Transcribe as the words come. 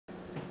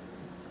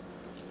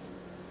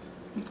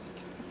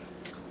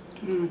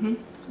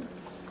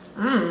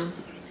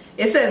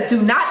It says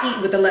do not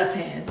eat with the left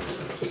hand.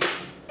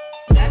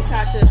 That's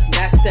Tasha,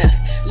 that's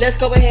Steph. Let's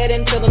go ahead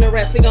and fill in the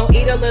rest. We gon'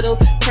 eat a little,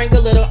 prank a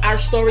little. Our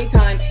story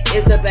time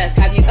is the best.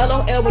 Have you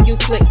LOL when you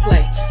click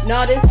play?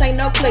 No, this ain't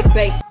no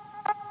clickbait.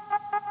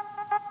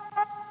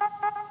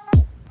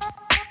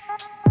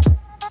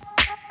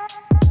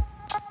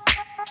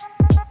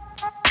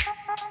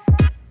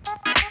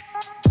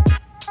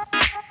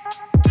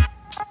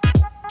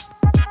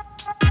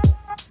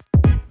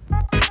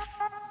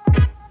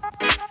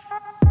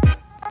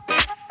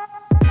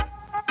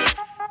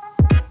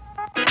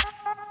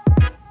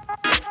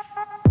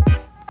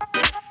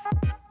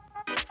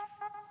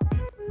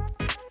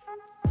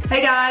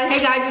 Hey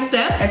guys, it's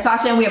Steph and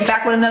Tasha, and we are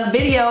back with another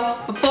video.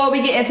 Before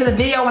we get into the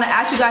video, I want to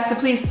ask you guys to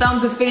please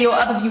thumbs this video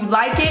up if you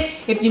like it.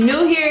 If you're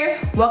new here,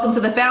 welcome to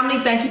the family.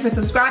 Thank you for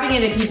subscribing,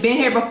 and if you've been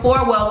here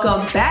before,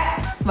 welcome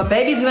back. My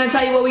baby's gonna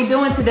tell you what we're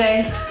doing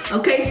today.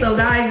 Okay, so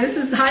guys, this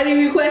is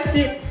highly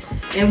requested,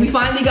 and we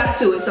finally got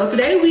to it. So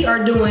today we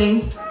are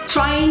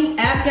trying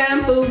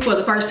Afghan food for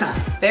the first time.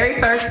 Very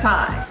first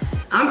time.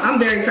 I'm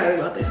very excited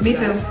about this. Me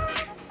too.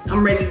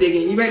 I'm ready to dig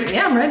in. You ready?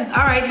 Yeah, I'm ready.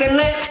 All right, then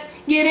let's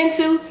get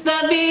into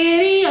the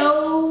video.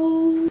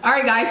 All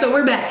right, guys, so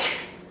we're back.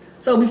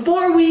 So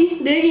before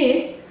we dig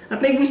in, I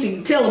think we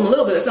should tell them a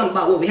little bit of something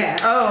about what we have.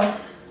 Oh.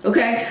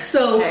 Okay,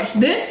 so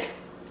this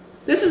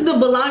is the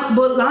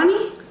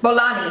bolani.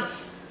 Bolani.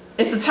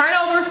 It's a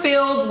turnover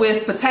filled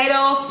with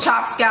potatoes,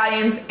 chopped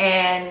scallions,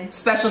 and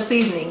special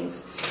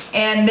seasonings.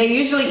 And they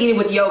usually eat it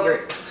with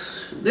yogurt.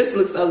 This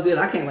looks so good.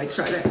 I can't wait to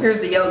try that. Here's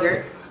the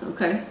yogurt.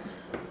 Okay.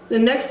 The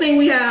next thing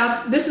we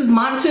have, this is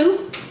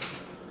mantu.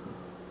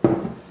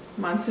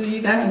 Mantu,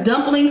 you guys. That's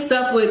dumpling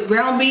stuffed with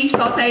ground beef,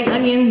 sauteed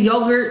onions,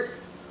 yogurt,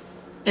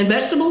 and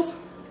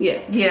vegetables. Yeah.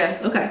 Yeah.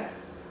 Okay.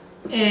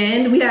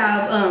 And we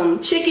have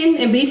chicken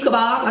and beef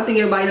kebab. I think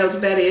everybody knows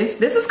what that is.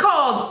 This is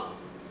called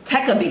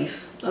tekka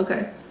beef.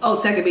 Okay. Oh,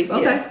 tekka beef.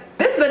 Okay. Yeah.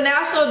 This is the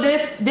national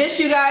dish,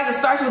 you guys. It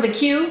starts with a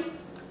Q.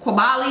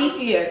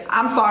 Kwabali. Yeah.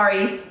 I'm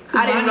sorry. Kwabali.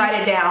 I didn't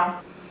write it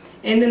down.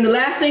 And then the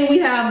last thing we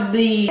have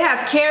It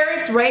has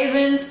carrots,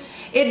 raisins.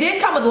 It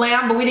did come with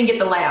lamb, but we didn't get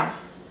the lamb.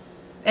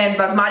 And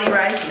basmati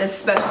rice and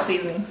special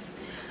seasonings.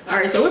 All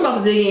right, so we're about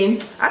to dig in.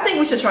 I think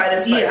we should try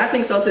this first. Yeah, I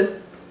think so too.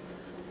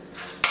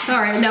 All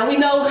right, now we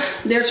know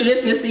they're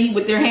traditionalists to eat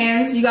with their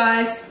hands, you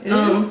guys. But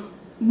I'm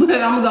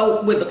gonna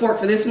go with the fork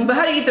for this one. But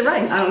how do you eat the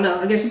rice? I don't know.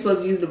 I guess you're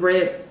supposed to use the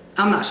bread.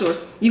 I'm not sure.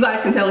 You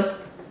guys can tell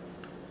us.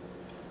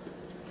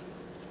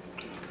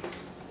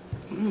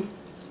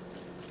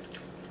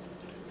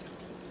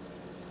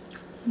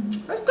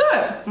 That's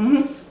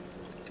good.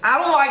 I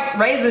don't like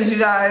raisins, you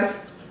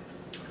guys.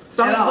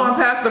 So I'm just going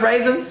past the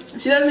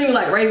raisins. She doesn't even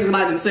like raisins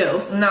by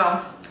themselves.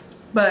 No.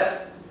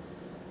 But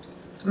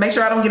make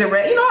sure I don't get a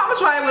raisin. You know, I'm going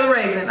to try it with a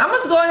raisin. I'm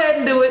going to go ahead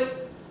and do it.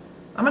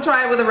 I'm going to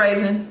try it with a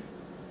raisin.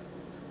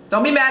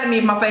 Don't be mad at me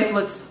if my face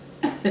looks...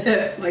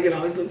 like it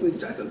always looks when you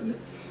try something new.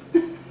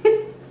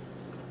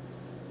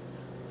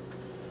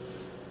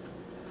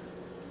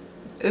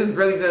 It's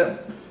really good. I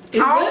It's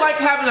don't good? like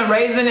having a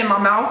raisin in my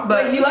mouth,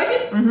 but... Wait, you like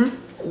it?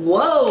 Mm-hmm.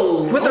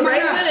 Whoa. With the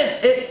raisin,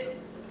 it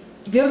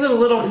gives it a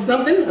little...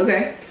 Something?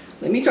 Okay.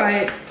 Let me try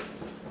it.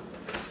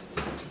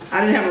 I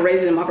didn't have a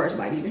raisin in my first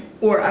bite either.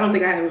 Or I don't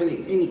think I had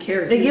really any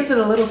carrots. It gives it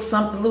a little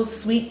something, a little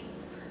sweet,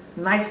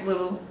 nice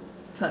little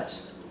touch.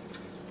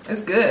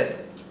 It's good.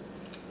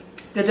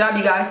 Good job,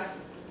 you guys.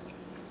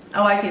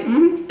 I like it.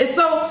 It's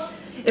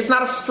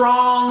not a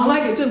strong... I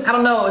like it too. I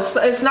don't know.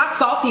 It's not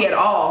salty at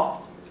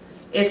all.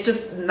 It's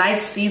just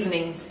nice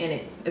seasonings in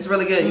it. It's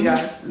really good, you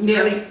guys.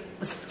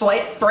 It's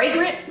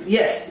fragrant.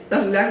 Yes,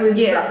 that's exactly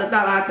the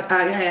thought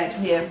I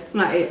had. Yeah.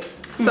 Not it.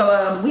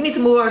 So we need to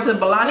move over to the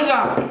bolani.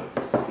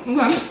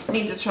 Okay.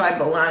 Need to try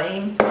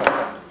bolani.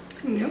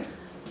 Yeah.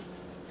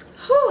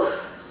 Whew.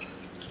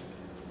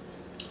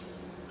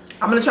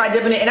 I'm gonna try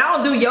dipping it, and I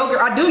don't do yogurt.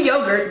 I do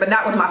yogurt, but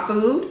not with my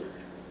food.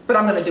 But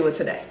I'm gonna do it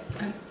today.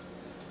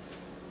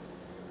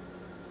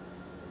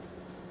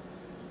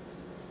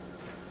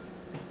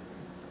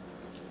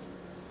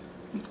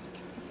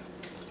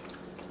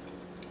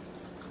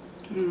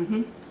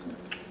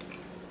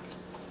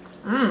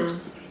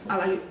 I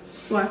like it.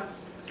 What?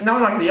 I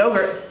don't like the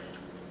yogurt.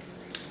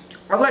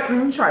 I like.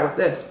 Let me try with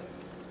this.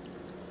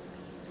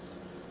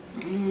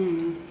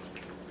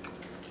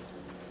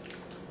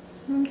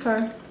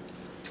 Okay.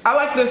 I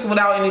like this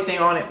without anything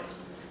on it.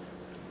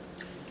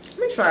 Let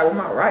me try it with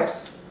my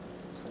rice.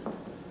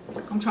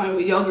 I'm trying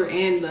with yogurt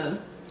and the...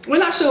 We're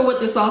not sure what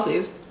the sauce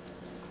is.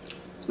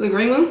 The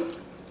green one?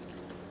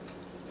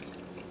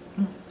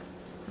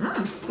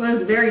 Well,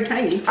 it's very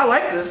tangy. I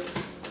like this.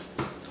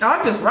 I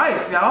like this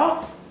rice,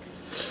 y'all.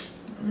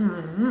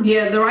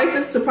 Yeah, the rice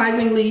is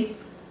surprisingly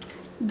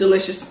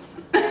delicious.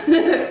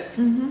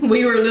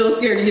 We were a little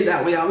scared to get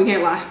that one, y'all. We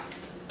can't lie.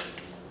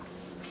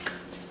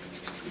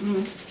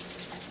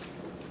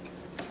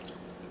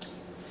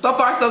 So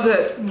far, so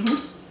good.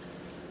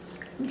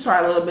 Let me try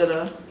a little bit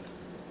of...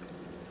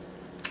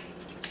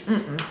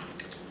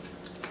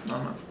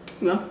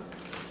 No?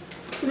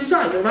 What are you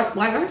trying? The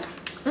white rice?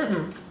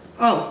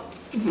 Oh.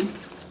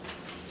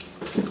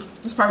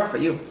 It's perfect for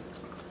you.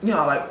 You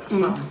know, like,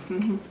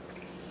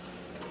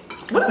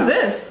 what is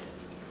this?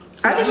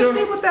 I didn't even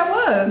see what that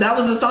was. That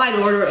was the side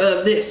order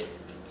of this.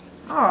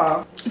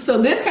 Oh.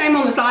 So this came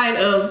on the side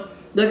of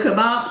the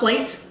kebab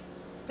plate.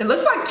 It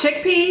looks like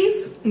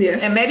chickpeas.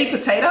 Yes. And maybe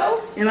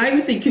potatoes. And I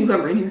even see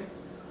cucumber in here.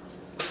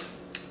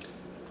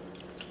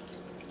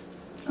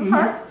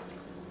 Okay.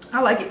 I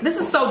like it. This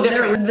is so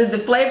different. The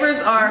flavors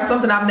are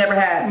something I've never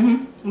had.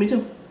 Me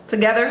too.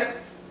 Together.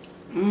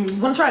 Want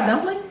to try a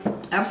dumpling?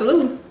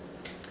 Absolutely.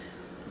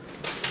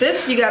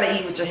 This you gotta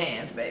eat with your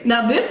hands, baby.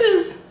 Now this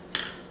is,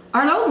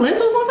 are those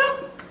lentils on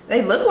top?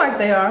 They look like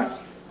they are.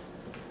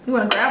 You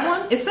want to grab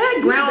one? It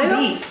said ground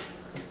beef.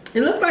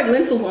 It looks like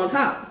lentils on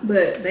top,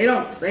 but they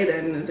don't say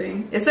that in the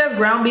thing. It says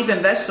ground beef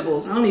and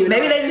vegetables. I don't even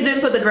Maybe know. they just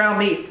didn't put the ground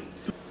beef.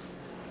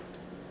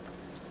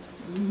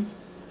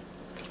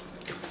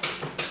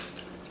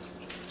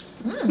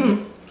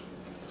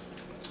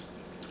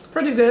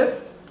 Pretty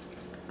good.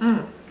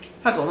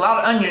 Has a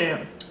lot of onion in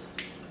it.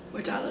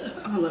 Which I love.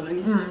 I love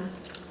onion.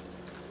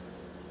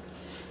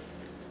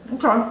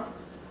 Okay.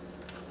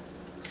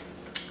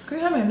 Can you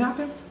have me a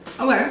napkin?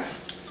 Okay.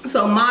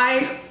 So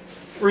my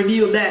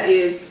review of that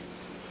is,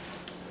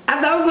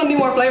 I thought it was gonna be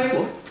more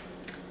flavorful.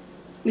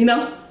 You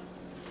know?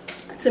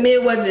 To me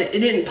it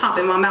didn't pop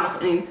in my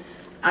mouth and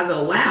I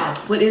go, wow,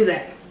 what is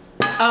that?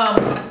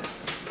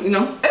 You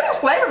know? It was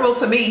flavorful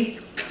to me.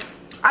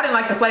 I didn't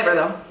like the flavor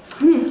though.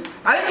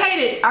 I didn't hate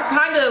it. I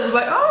kind of was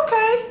like, oh,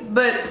 okay.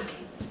 But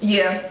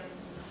yeah.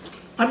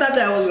 I thought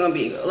that was gonna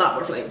be a lot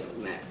more flavorful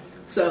than that.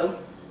 So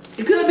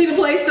it could be the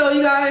place though,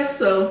 you guys.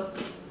 So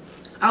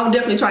I would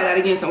definitely try that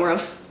again somewhere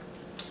else.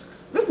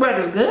 This bread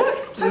is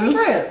good. Taste the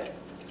bread.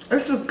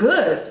 It's just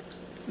good.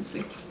 Let's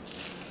see.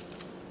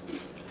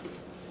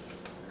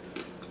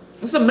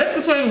 It's a mix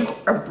between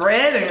a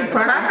bread and a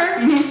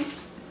cracker.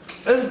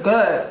 It's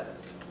good.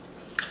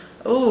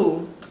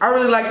 Ooh, I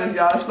really like this,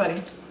 y'all. It's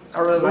funny. I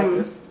really like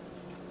this.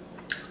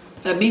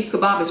 That beef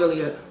kebab is really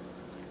good.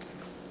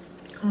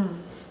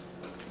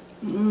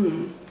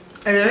 And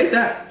taste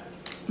that.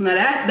 Now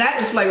that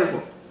is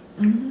flavorful.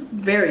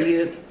 Very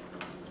good.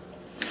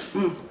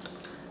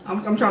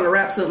 I'm trying to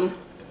wrap something.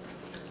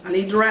 I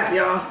need to wrap,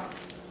 y'all.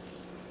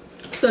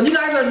 So if you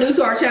guys are new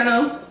to our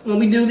channel, when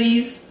we do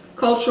these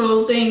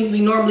cultural things,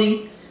 we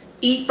normally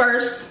eat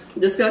first,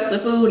 discuss the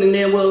food, and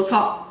then we'll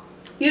talk.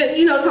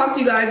 You know, talk to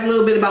you guys a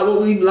little bit about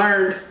what we've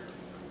learned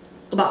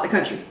about the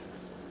country.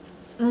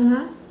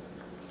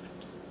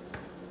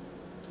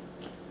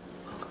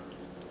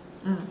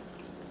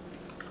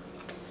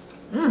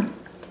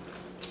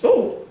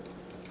 Ooh,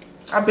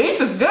 our beef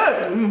is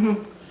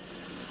good.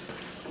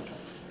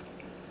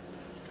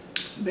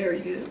 Very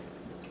good.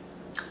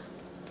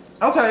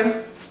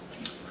 Okay,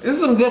 this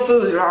is some good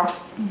food, y'all.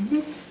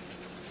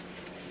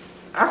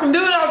 I can do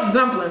it without the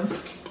dumplings.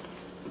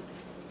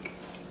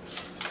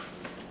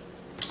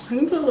 I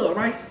can put a little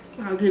rice.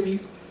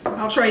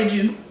 I'll trade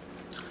you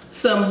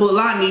some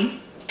bulani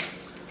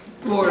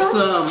for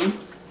some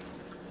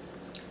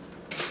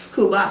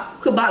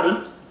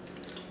kubali.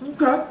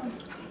 Okay.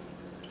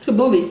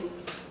 Kabuli.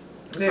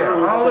 There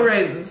are all the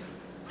raisins.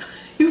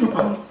 You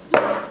wrong.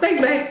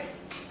 Thanks, babe.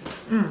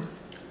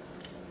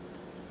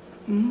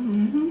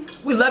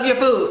 We love your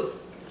food.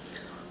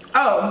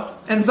 Oh,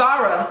 and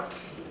Zara.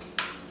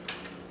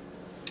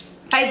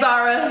 Hey,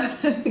 Zara.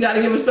 You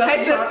gotta give a special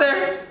Hey,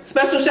 sister.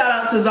 special shout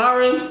out to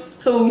Zara,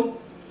 who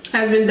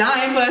has been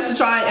dying for us to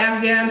try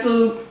Afghan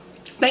food.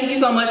 Thank you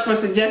so much for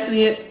suggesting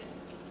it.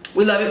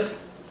 We love it.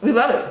 We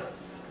love it.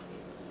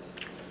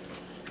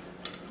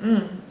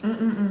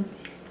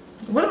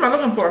 What am I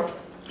looking for?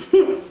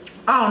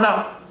 I don't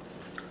know.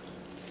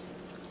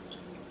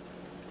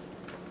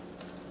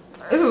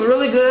 This is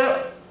really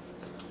good.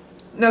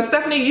 Now,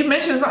 Stephanie, you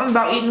mentioned something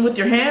about eating with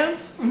your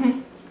hands.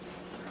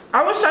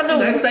 I wish I knew.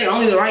 They say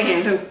only the right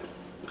hand too.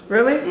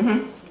 Really?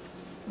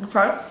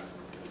 Okay.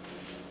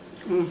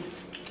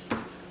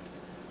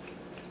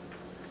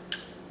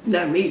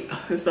 That meat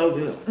is so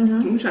good.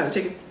 Let me try the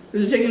chicken.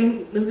 Is the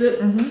chicken is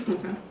good?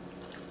 Okay.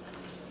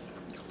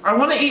 I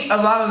want to eat a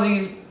lot of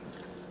these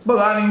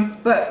bologna,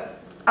 but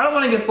I don't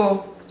want to get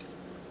full.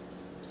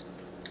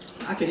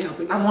 I can't help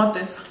it. I want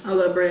this. I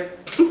love bread.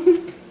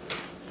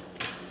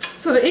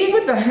 So to eat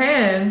with the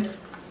hands,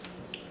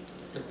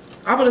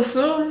 I would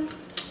assume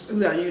We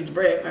gotta use the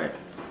bread, right?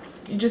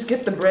 you just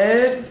get the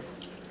bread,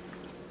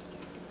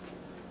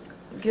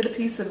 get a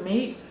piece of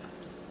meat,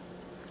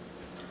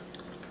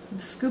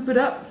 and scoop it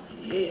up.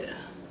 Yeah.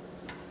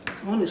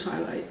 I want to try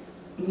like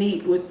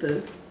meat with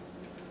the.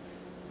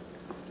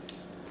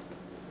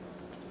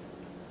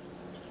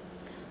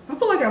 I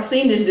feel like I've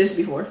seen this dish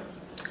before.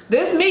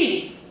 This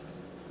meat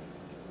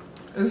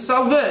is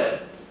so good.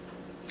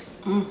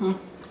 I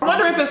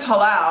wonder if it's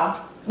halal.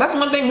 That's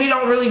one thing we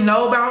don't really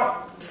know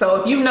about.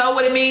 So if you know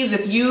what it means,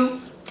 if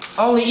you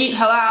only eat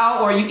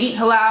halal or you eat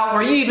halal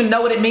or you even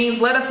know what it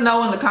means, let us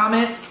know in the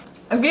comments.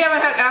 If you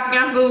haven't had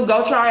Afghan food,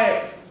 go try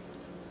it.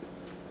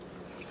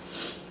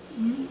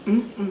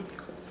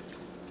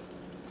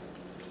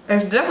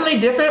 It's definitely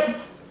different.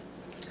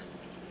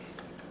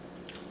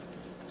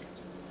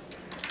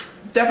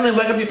 Definitely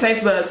wake up your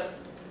taste buds.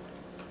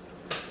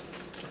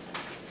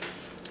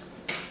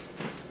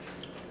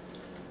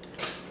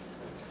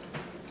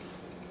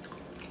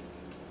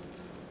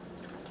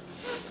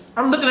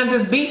 I'm looking at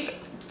this beef,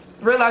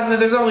 realizing that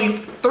there's only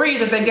 3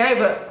 that they gave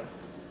it.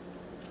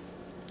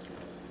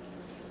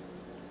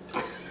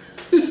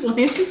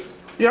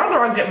 Y'all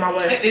know I get my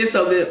way. It is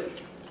so good.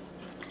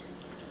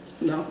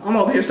 No, I'm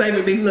over here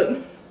saving beef. Look.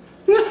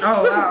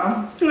 Oh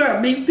wow. Look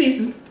at beef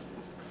pieces.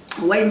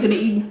 Waiting to be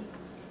eaten.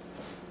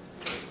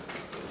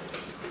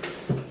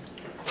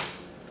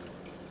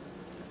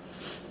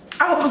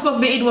 I hope I'm supposed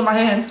to be eating with my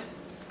hands.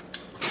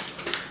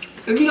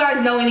 If you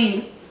guys know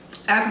any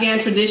Afghan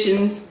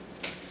traditions,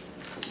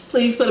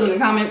 please put them in the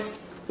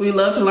comments. We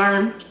love to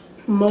learn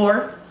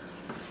more.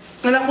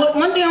 And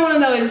one thing I want to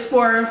know is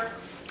for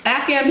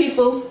Afghan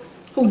people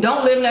who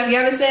don't live in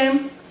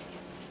Afghanistan,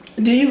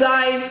 do you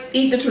guys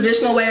eat the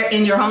traditional way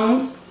in your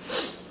homes?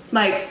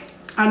 Like,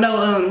 I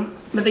know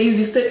but they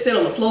usually sit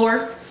on the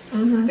floor.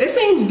 It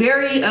seems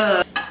very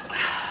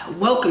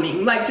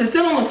welcoming. Like, to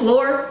sit on the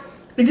floor,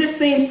 it just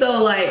seems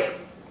so like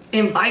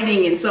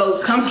inviting and so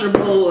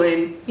comfortable,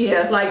 and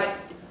yeah, like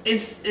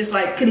it's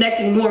like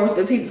connecting more with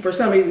the people for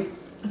some reason.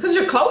 Because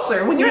you're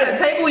closer. When you're at a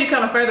table, you're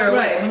kind of further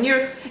away. Right.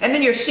 When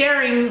then you're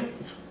sharing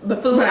the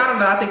food. Right. I don't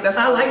know. I think that's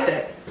I cool. like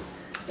that.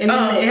 And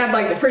then they have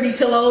like the pretty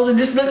pillows. It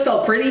just looks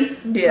so pretty.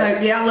 Yeah.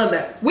 Like, yeah, I love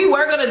that. We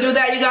were gonna do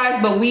that, you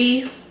guys, but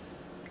we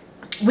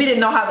didn't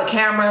know how the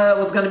camera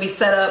was gonna be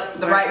set up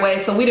the right way,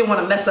 so we didn't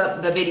want to mess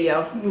up the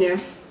video. Yeah.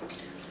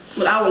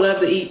 But I would love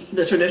to eat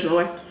the traditional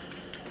way.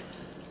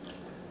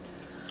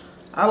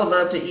 I would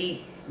love to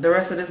eat the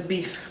rest of this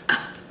beef.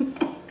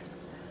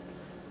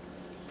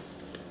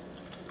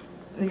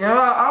 Girl,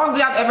 I don't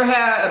think I've ever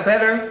had a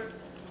better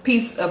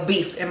piece of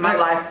beef in my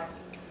life.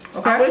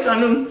 Okay. I wish I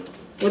knew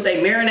what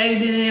they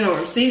marinated it in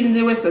or seasoned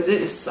it with, because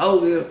it is so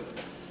good.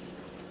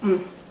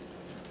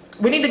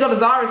 We need to go to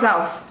Zara's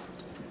house.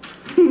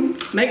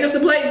 Make us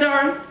a plate,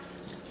 Zara.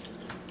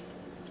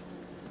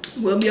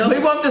 We'll be over.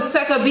 We want this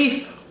Tekka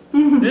beef.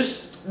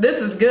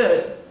 This is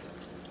good.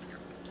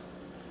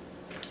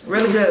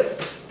 Really good.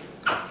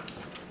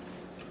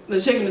 The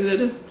chicken is good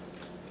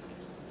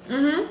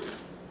too.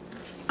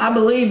 I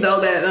believe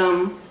though that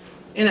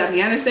in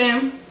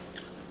Afghanistan,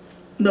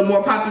 the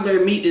more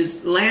popular meat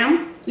is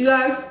lamb, you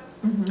guys.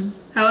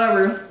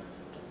 However,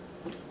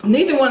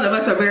 neither one of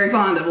us are very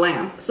fond of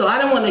lamb, so I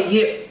didn't want to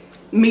get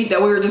meat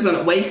that we were just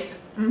gonna waste.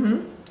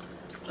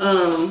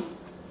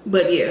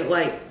 But yeah,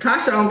 like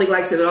Tasha, I don't think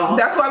likes it at all.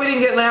 That's why we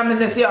didn't get lamb in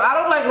this. Yo, I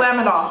don't like lamb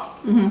at all.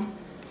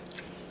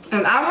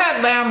 And I've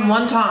had lamb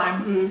one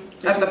time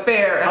at the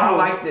fair, and I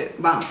liked it.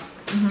 Wow.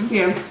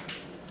 Yeah,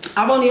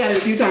 I've only had it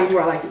a few times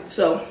where I liked it.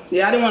 So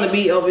yeah, I didn't want to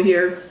be over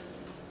here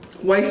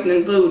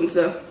wasting food and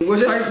stuff. We're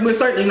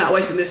certainly not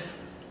wasting this.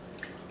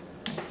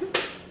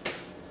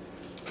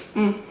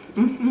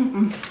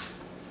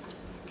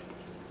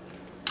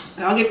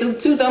 I'll get the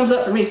 2 thumbs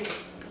up for me.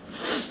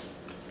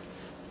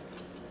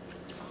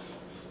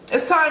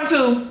 It's time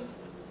to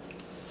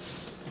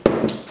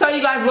tell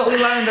you guys what we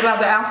learned about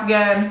the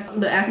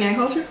Afghan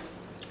culture.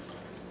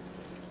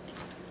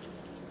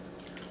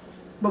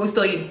 but we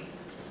still eating.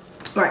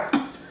 Right.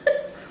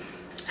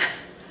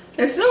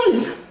 As soon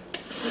as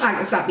I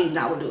can stop eating,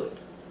 I will do it.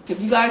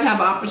 If you guys have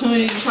an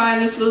opportunity to try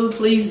this food,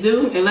 please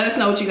do, and let us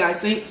know what you guys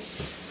think.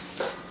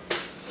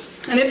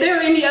 And if there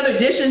are any other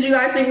dishes you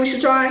guys think we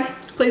should try,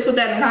 please put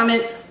that in the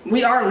comments.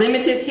 We are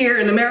limited here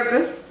in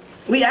America.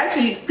 We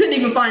actually couldn't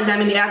even find that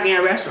many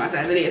Afghan restaurants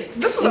as it is.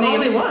 This was the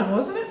only one,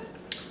 wasn't it?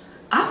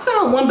 I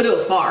found one, but it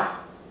was far.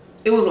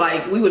 It was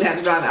like we would have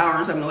to drive an hour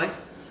and something away.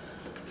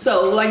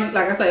 So like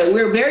I said,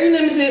 we're very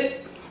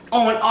limited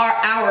on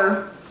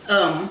our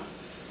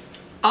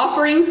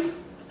offerings.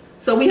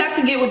 So we have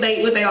to get what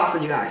they offer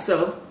you guys.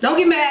 So don't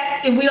get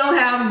mad if we don't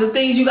have the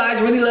things you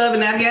guys really love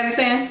in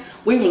Afghanistan.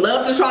 We would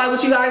love to try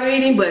what you guys are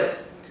eating, but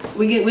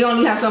we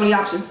only have so many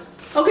options.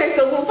 Okay,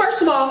 so well,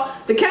 first of all,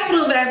 the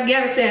capital of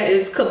Afghanistan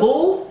is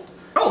Kabul.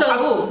 Oh, so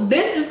Kabul.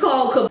 This is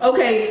called Kabul.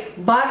 Okay,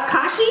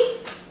 Bozkashi.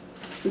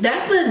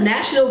 That's the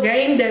national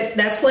game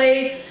that's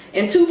played,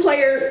 and two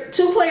player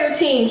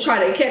teams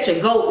try to catch a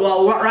goat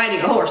while riding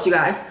a horse. You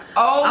guys.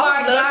 Oh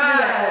my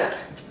God!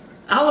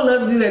 I would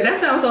love to do that. That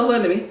sounds so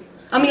fun to me.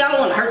 I mean, I don't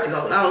want to hurt the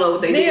goat. I don't know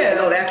what they do with the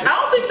goat after. I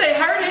don't think they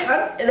hurt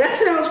it. That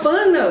sounds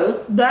fun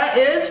though. That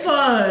is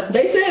fun.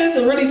 They said it's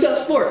a really tough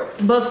sport.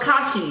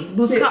 Buzkashi.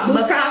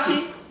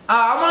 Buzkashi.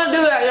 I want to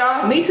do that,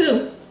 y'all. Me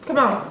too. Come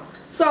on.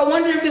 So I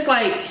wonder if it's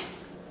like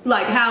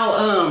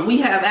how we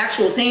have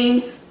actual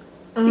teams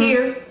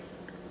here.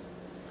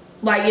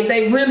 Like if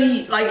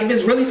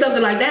it's really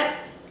something like that,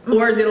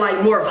 or is it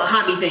like more of a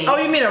hobby thing? Oh,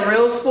 you mean a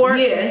real sport?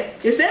 Yeah.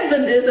 It says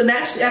it's a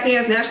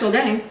Afghan's national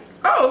game.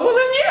 Oh, well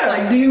then yeah.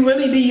 Like, do you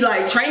really be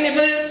like training for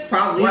this?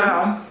 Probably.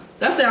 Wow.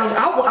 That sounds.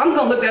 I'm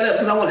gonna look that up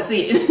because I want to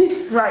see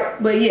it. Right.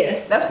 But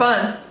yeah, that's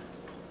fun.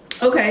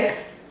 Okay.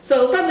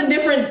 So something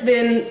different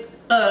than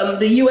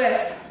the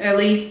U.S. at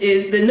least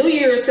is the New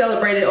Year is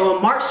celebrated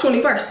on March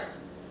 21st.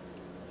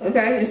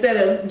 Okay, instead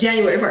of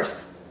January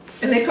 1st.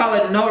 And they call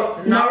it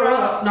Nowruz.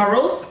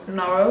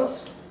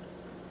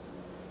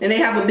 And they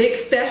have a big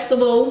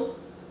festival.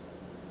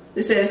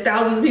 It says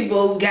thousands of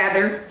people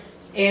gather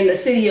in the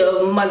city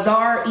of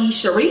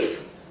Mazar-e-Sharif.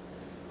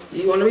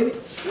 You want to read it?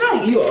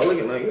 No, you all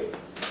looking like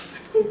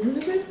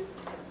it.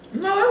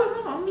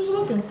 No, I'm just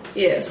looking.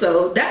 Yeah,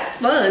 so that's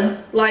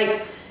fun.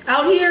 Like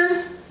out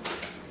here,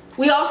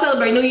 we all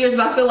celebrate New Year's,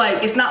 but I feel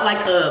like it's not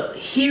like a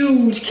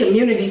huge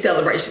community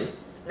celebration.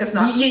 It's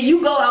not.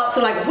 You go out to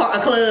like a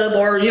club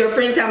or your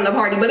friends having a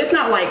party, but it's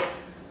not like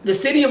the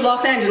city of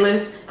Los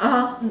Angeles.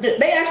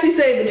 They actually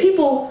say that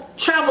people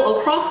travel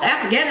across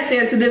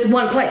Afghanistan to this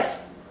one place.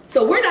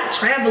 So we're not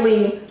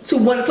traveling to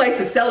one place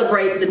to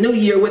celebrate the New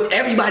Year with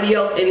everybody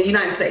else in the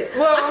United States.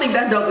 Well, I think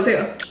that's dope as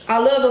hell. I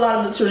love a lot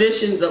of the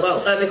traditions of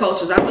other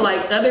cultures. I feel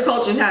like other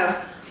cultures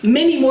have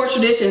many more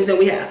traditions than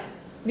we have.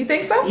 You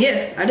think so?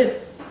 Yeah, I do.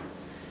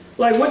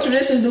 Like, what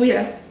traditions do we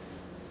have?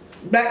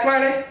 Black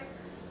Friday?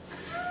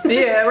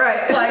 Yeah,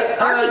 right.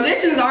 Like, our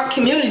traditions aren't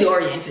community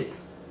oriented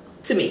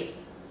to me.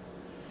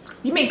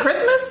 You mean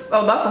Christmas?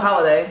 Oh, that's a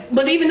holiday.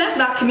 But even that's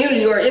not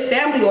community oriented. It's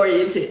family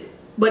oriented,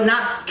 but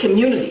not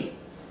community.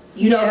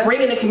 You know,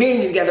 bringing the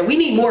community together. We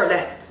need more of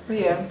that.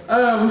 Yeah.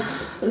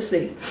 Let's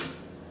see.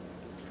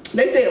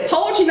 They say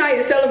Poetry Night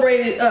is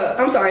celebrated.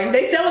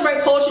 They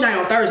celebrate Poetry Night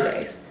on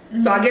Thursdays.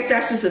 So I guess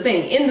that's just a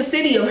thing in the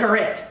city of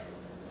Heret.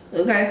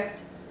 Okay.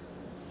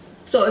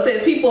 So it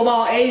says people of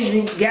all age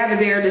groups gather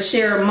there to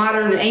share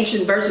modern and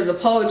ancient verses of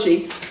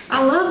poetry.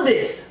 I love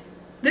this.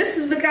 This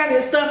is the kind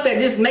of stuff that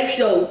just makes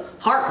your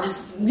heart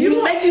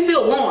makes you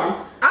feel warm.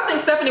 I think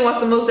Stephanie wants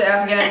to move to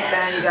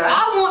Afghanistan, you guys.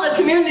 I want a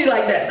community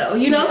like that though,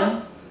 you know?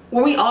 Yeah.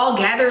 Where we all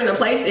gather in a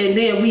place and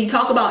then we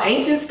talk about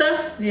ancient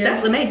stuff. Yeah.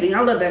 That's amazing. I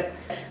love that.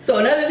 So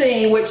another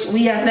thing which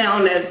we have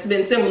found that's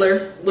been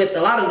similar with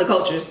a lot of the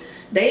cultures,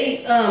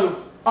 they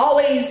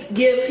always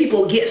give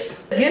people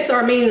gifts. Gifts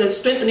are a means of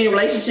strengthening a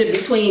relationship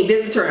between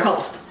visitor and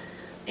host.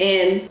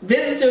 And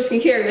visitors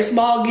can carry a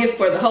small gift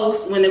for the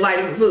host when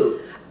invited for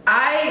food.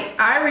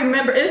 I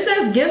remember it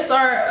says gifts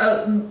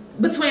are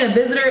between a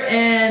visitor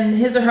and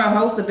his or her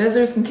host. The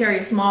visitors can carry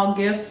a small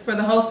gift for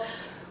the host.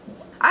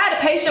 I had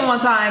a patient one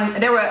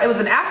time. It was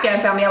an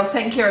Afghan family. I was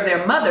taking care of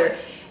their mother,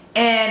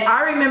 and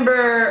I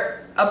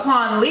remember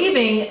upon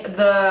leaving,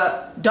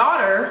 the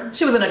daughter,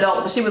 she was an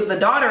adult, but she was the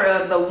daughter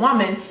of the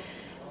woman,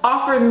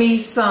 offered me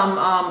some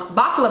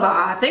baklava.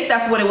 I think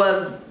that's what it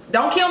was.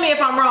 Don't kill me if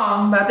I'm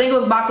wrong, but I think it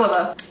was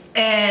baklava.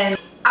 And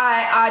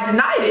I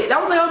denied it. I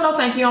was like, oh no,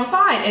 thank you, I'm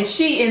fine. And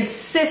she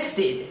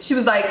insisted. She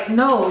was like,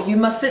 no, you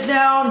must sit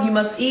down, you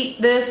must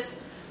eat this.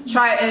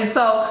 Try it. And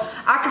so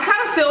I could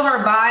kind of feel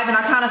her vibe, and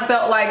I kind of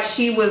felt like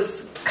she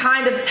was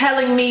kind of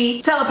telling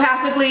me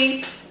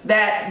telepathically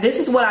that this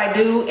is what I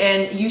do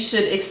and you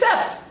should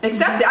accept it.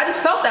 I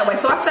just felt that way.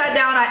 So I sat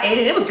down, I ate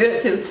it. It was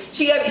good too.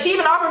 She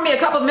even offered me a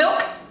cup of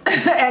milk.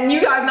 And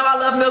you guys know I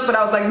love milk, but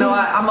I was like, no,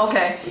 I'm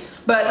okay.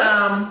 But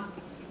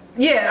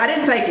yeah, I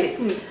didn't take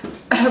it.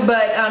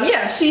 But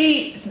yeah,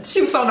 she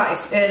was so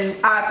nice, and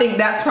I think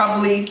that's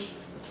probably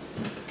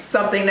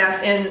something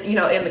that's in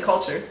in the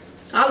culture.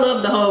 I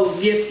love the whole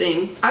gift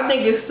thing. I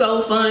think it's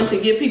so fun to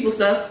give people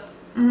stuff,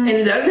 and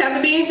it doesn't have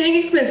to be anything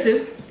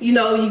expensive. You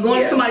know, you go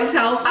to somebody's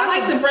house. I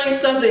like to bring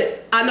stuff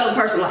that I know the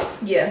person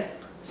likes. Yeah.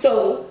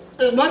 So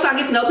once I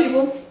get to know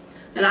people,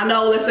 and I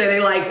know, let's say they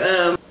like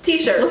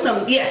t-shirts.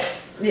 Yes.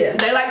 Yeah.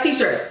 They like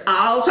t-shirts.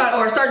 I'll try,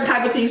 or a certain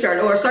type of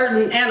t-shirt, or a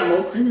certain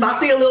animal. If I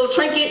see a little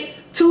trinket,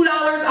 $2,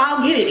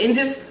 I'll get it, and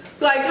just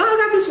like, oh,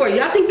 I got this for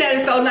you. I think that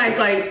is so nice.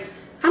 Like,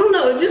 I don't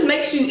know, it just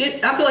makes you,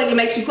 I feel like it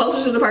makes you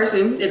closer to the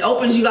person. It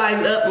opens you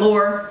guys up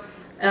more.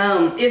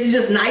 It's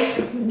just nice,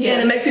 and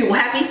it makes people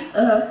happy.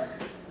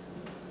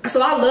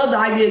 So I love the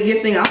idea of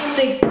gifting. I don't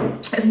think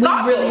we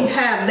really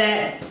have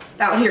that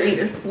out here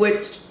either,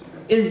 which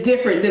is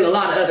different than a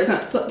lot of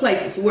other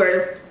places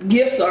where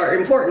gifts are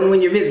important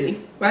when you're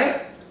visiting,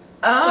 right?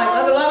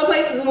 Like a lot of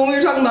places, when we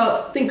were talking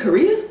about, I think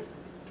Korea?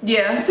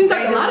 Yeah. It seems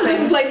like a lot of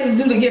different places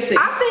do the gifting.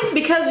 I think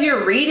because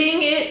you're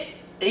reading it,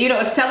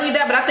 it's telling you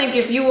that, but I think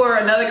if you were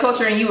another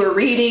culture and you were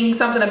reading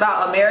something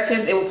about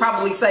Americans, it would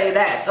probably say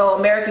that, oh,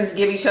 Americans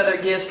give each other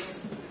gifts.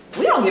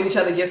 We don't give each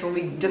other gifts when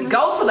we just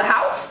go to the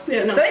house.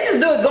 Yeah, no. So they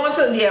just do it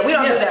we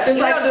don't do that.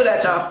 We don't do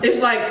that, y'all.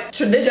 It's like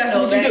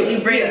traditional. That's what you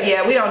do.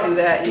 Yeah, we don't do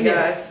that, you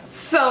guys.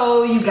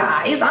 So, you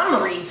guys, I'm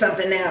gonna read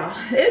something now.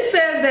 It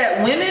says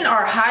that women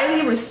are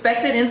highly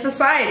respected in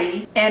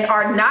society and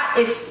are not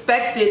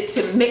expected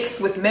to mix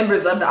with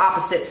members of the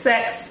opposite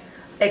sex,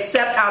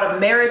 except out of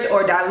marriage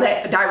or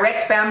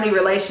direct family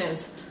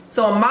relations.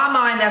 So in my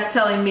mind, that's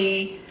telling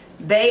me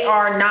they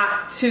are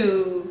not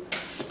to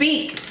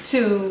speak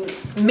to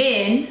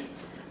men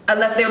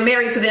unless they're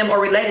married to them or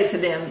related to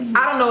them.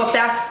 I don't know if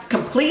that's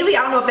completely,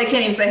 I don't know if they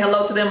can't even say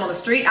hello to them on the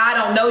street. I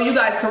don't know. You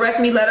guys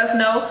correct me, let us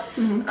know.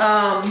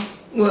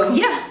 Well,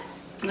 yeah.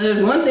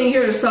 There's one thing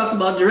here that talks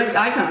about direct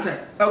eye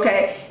contact.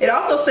 Okay. It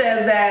also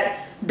says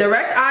that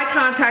direct eye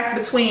contact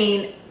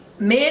between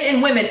men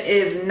and women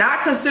is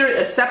not considered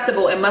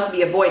acceptable and must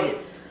be avoided.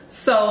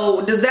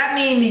 So does that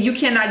mean that you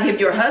cannot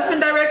give your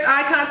husband direct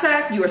eye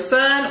contact, your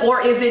son,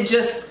 or is it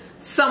just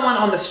someone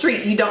on the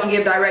street you don't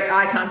give direct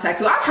eye contact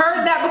to. I've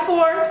heard that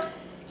before.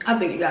 I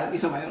think it got to be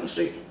somebody on the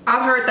street.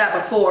 I've heard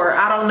that before.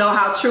 I don't know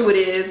how true it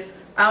is.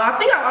 I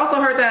think I've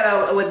also heard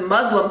that with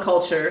Muslim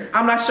culture.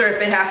 I'm not sure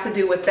if it has to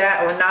do with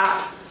that or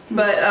not.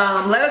 But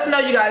let us know,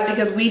 you guys,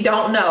 because we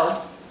don't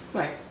know.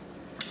 Right.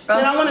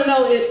 And I want to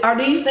know, are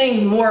these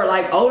things more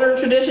like older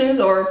traditions,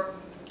 or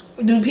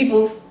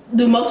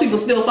do most people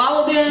still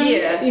follow them?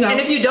 Yeah. You know? And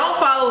if you don't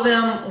follow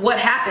them, what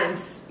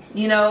happens?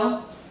 You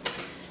know?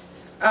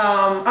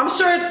 I'm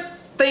sure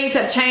things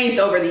have changed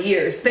over the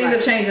years. Things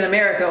have changed in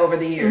America over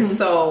the years.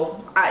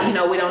 So, we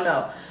don't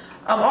know.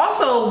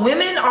 Also,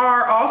 women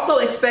are also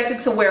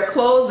expected to wear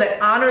clothes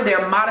that honor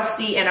their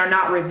modesty and are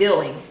not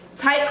revealing.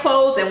 Tight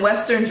clothes and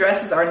Western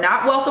dresses are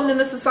not welcomed in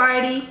the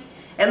society,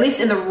 at least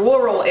in the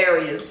rural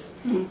areas.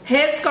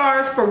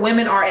 Headscarves for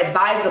women are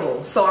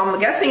advisable. So I'm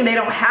guessing they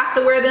don't have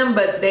to wear them,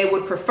 but they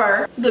would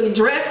prefer. The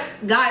dress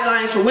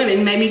guidelines for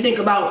women made me think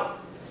about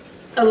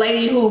a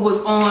lady who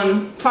was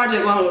on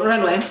Project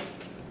Runway.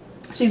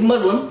 She's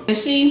Muslim, and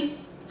she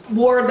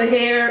wore the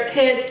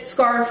head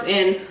scarf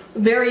and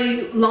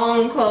very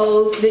long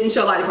clothes, didn't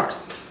show body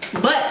parts.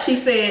 But she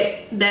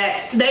said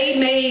that they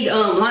made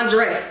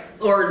lingerie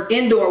or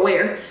indoor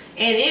wear,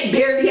 and it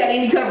barely had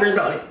any coverings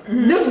on it.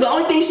 This was the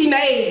only thing she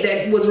made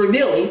that was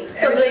revealing.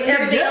 So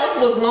everything else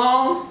was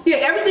long. Yeah,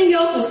 everything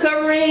else was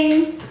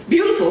covering,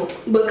 beautiful,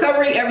 but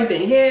covering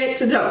everything, head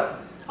to toe.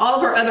 All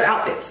of her other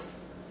outfits.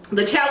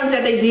 The challenge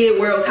that they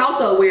did where it was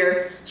household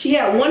wear, she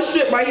had one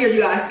strip right here,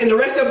 you guys, and the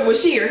rest of it was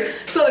sheer.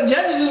 So the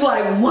judges was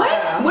like, what?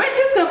 Where did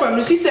this come from?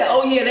 And she said,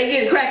 oh yeah, they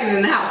get it cracking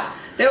in the house.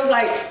 They was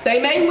like, they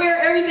may wear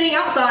everything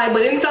outside,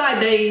 but inside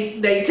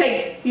they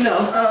take,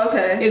 Oh,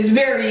 okay. It's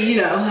very,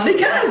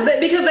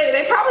 Because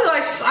they probably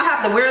like, I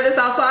have to wear this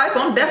outside,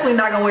 so I'm definitely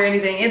not gonna wear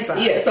anything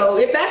inside. Yeah, so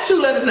if that's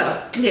true, let us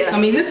know. Yeah. I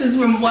mean, this is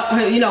from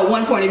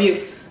one point of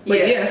view.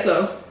 But Yeah.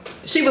 so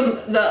She was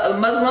the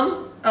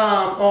Muslim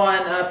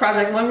on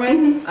Project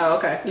Runway. Oh,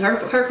 okay.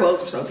 her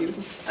clothes were so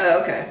beautiful.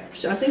 Oh, okay.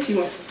 I think she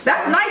went.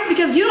 That's nice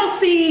because you don't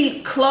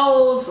see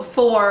clothes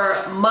for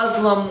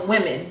Muslim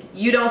women.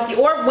 You don't see,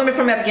 or women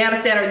from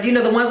Afghanistan, or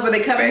the ones where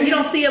they cover. You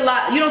don't see a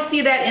lot. You don't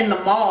see that in the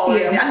mall.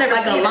 Yeah, I never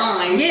like see a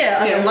line. Yeah,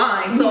 like a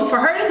line. So for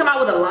her to come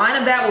out with a line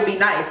of that would be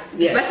nice.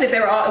 Yes. Especially if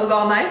it was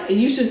all nice. And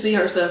you should see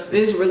her stuff.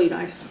 It's really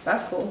nice.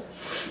 That's cool.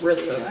 It's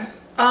really, really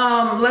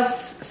nice.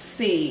 Let's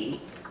see.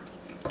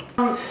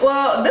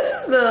 Well,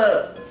 this is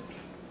the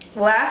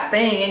last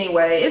thing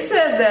anyway. It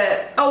says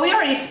that, we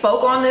already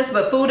spoke on this,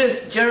 but food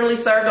is generally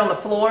served on the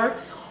floor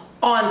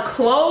on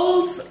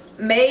clothes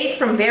made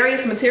from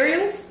various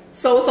materials.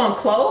 So it's on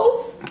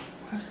clothes?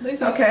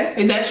 Okay.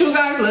 Is that true,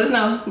 guys? Let us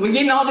know. We're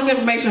getting all this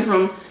information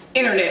from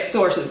internet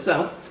sources,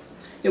 so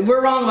if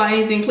we're wrong about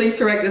anything, please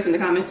correct us in the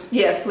comments.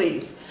 Yes,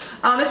 please.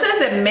 It says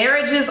that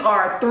marriages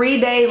are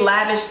 3-day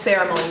lavish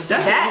ceremonies.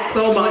 That's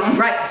so bomb.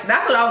 Right.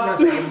 That's what I was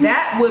going to say.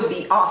 That would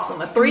be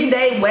awesome. A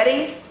 3-day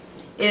wedding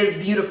is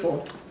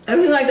beautiful. I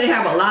feel like they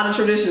have a lot of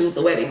traditions with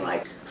the wedding.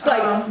 Like, it's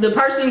like the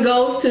person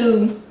goes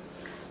to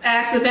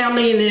ask the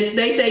family, and if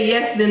they say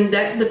yes, then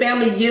the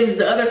family gives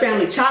the other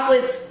family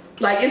chocolates.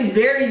 Like, it's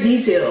very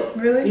detailed.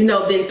 Really?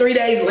 Then 3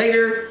 days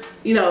later,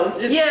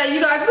 Yeah,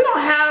 you guys, we don't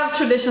have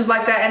traditions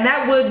like that, and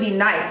that would be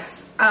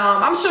nice.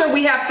 I'm sure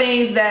we have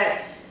things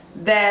that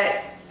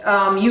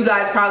you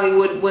guys probably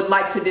would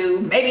like to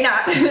do. Maybe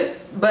not,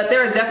 but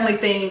there are definitely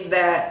things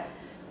that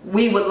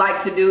we would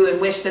like to do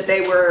and wish that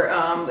they were.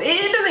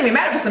 It doesn't even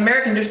matter if it's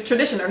American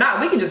tradition or not.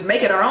 We can just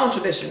make it our own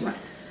tradition.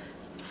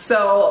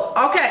 So,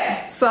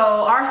 okay, so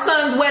our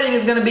son's wedding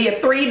is going to be a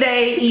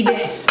 3-day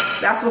event.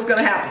 That's what's going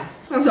to happen.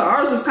 So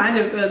ours is kind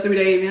of a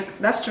 3-day event.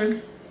 That's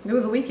true. It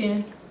was a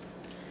weekend.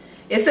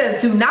 It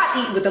says, do not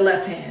eat with the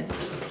left hand.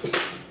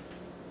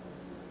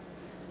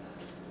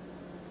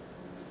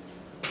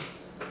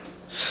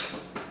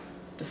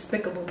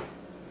 Despicable.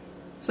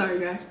 Sorry,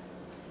 guys.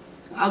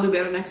 I'll do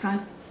better next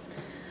time.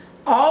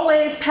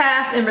 Always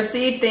pass and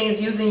receive things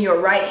using your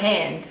right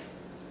hand.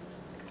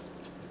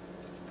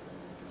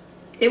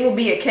 It will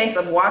be a case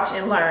of watch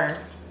and learn.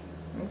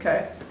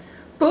 Okay.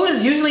 Food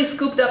is usually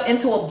scooped up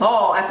into a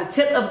ball at the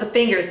tip of the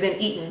fingers,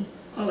 then eaten.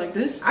 Oh, like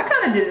this? I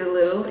kind of did it a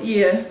little.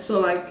 Yeah. So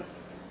like.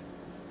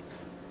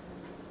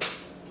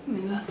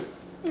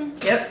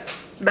 Yep.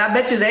 But I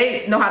bet you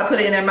they know how to put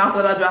it in their mouth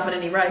without dropping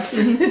any rice.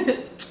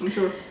 I'm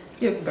sure.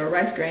 You have a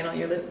rice grain on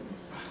your lip.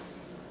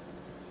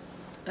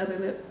 Other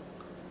lip.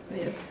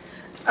 Yeah.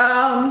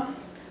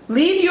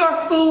 Leave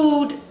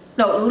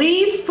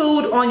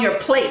food on your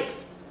plate.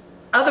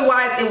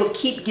 Otherwise, it will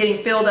keep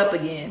getting filled up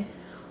again.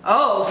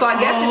 Oh, so I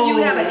guess if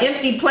you have an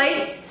empty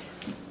plate,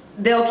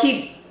 they'll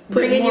keep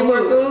bringing you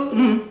more food?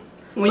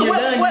 Mm-hmm. When you're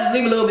done, you just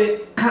leave a little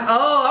bit.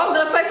 Oh, I was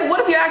going to say, so what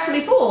if you're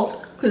actually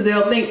full? Because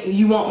they'll think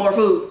you want more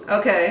food.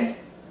 Okay.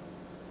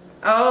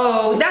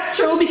 Oh, that's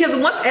true, because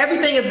once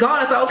everything is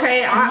gone, it's like,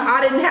 okay,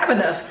 I didn't have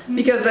enough.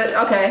 Because,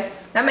 okay,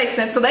 that makes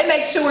sense. So they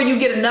make sure you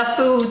get enough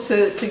food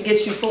to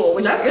get you full,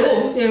 which is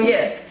good. Cool.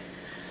 Yeah.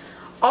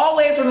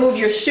 Always remove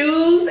your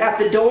shoes at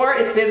the door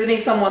if visiting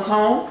someone's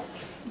home.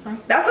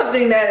 That's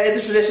something that is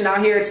a tradition out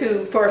here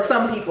too for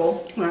some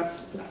people. Right.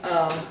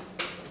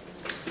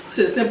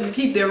 To simply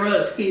keep their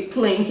rugs keep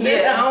clean.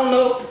 Yeah. I don't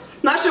know.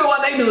 Not sure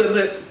why they do it,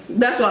 but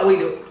that's why we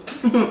do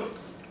it.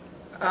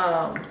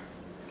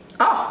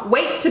 Oh,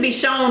 wait to be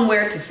shown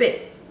where to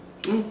sit.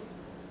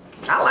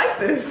 I like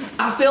this.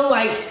 I feel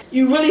like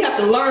you really have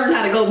to learn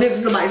how to go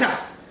visit somebody's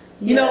house.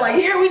 You know, like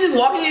here we just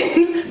walk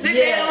in, sit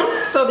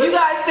down. So if you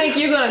guys think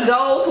you're gonna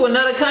go to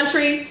another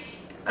country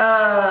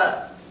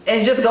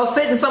and just go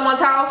sit in someone's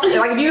house,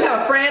 like if you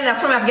have a friend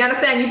that's from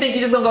Afghanistan, you think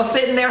you're just gonna go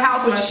sit in their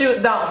house with your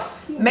shoe, don't.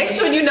 Make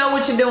sure you know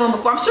what you're doing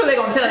before. I'm sure they're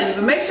gonna tell you,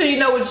 but make sure you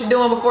know what you're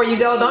doing before you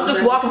go. Don't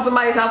just walk in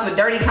somebody's house with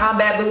dirty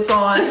combat boots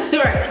on,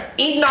 Right.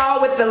 eating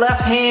all with the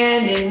left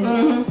hand,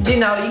 and you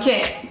know you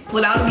can't.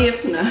 Without a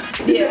gift, no.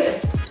 Yeah.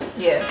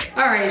 Yeah.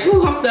 All right,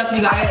 whew, I'm stuffed, you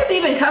I think guys. it's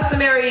even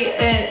customary,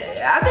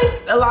 and I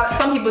think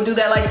some people do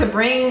that, like to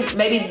bring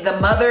maybe the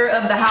mother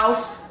of the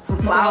house some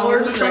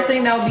flowers or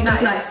something. That would be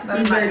nice. That's nice.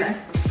 That's very nice.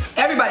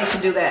 Everybody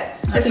should do that,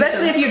 I think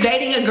especially so. if you're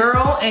dating a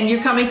girl and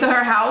you're coming to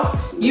her house.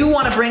 You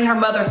want to bring her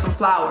mother some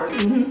flowers.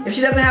 If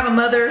she doesn't have a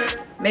mother,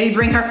 maybe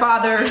bring her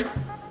father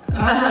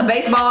a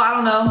baseball. I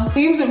don't know.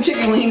 Give me some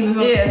chicken wings or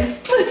something.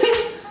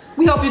 Yeah.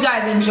 We hope you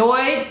guys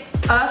enjoyed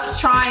us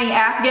trying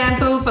Afghan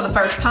food for the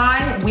first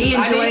time. We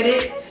enjoyed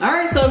it. All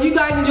right, so if you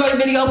guys enjoyed the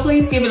video,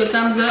 please give it a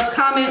thumbs up,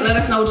 comment, let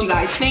us know what you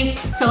guys think.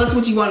 Tell us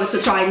what you want us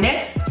to try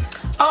next.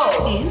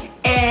 Oh,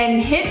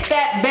 and hit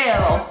that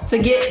bell to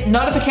get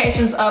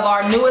notifications of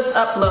our newest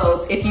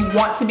uploads if you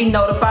want to be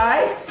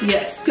notified.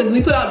 Yes, because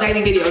we put out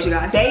daily videos, you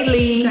guys.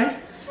 Daily. Okay.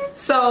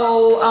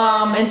 So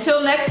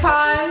until next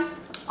time,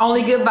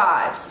 only good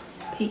vibes.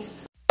 Peace.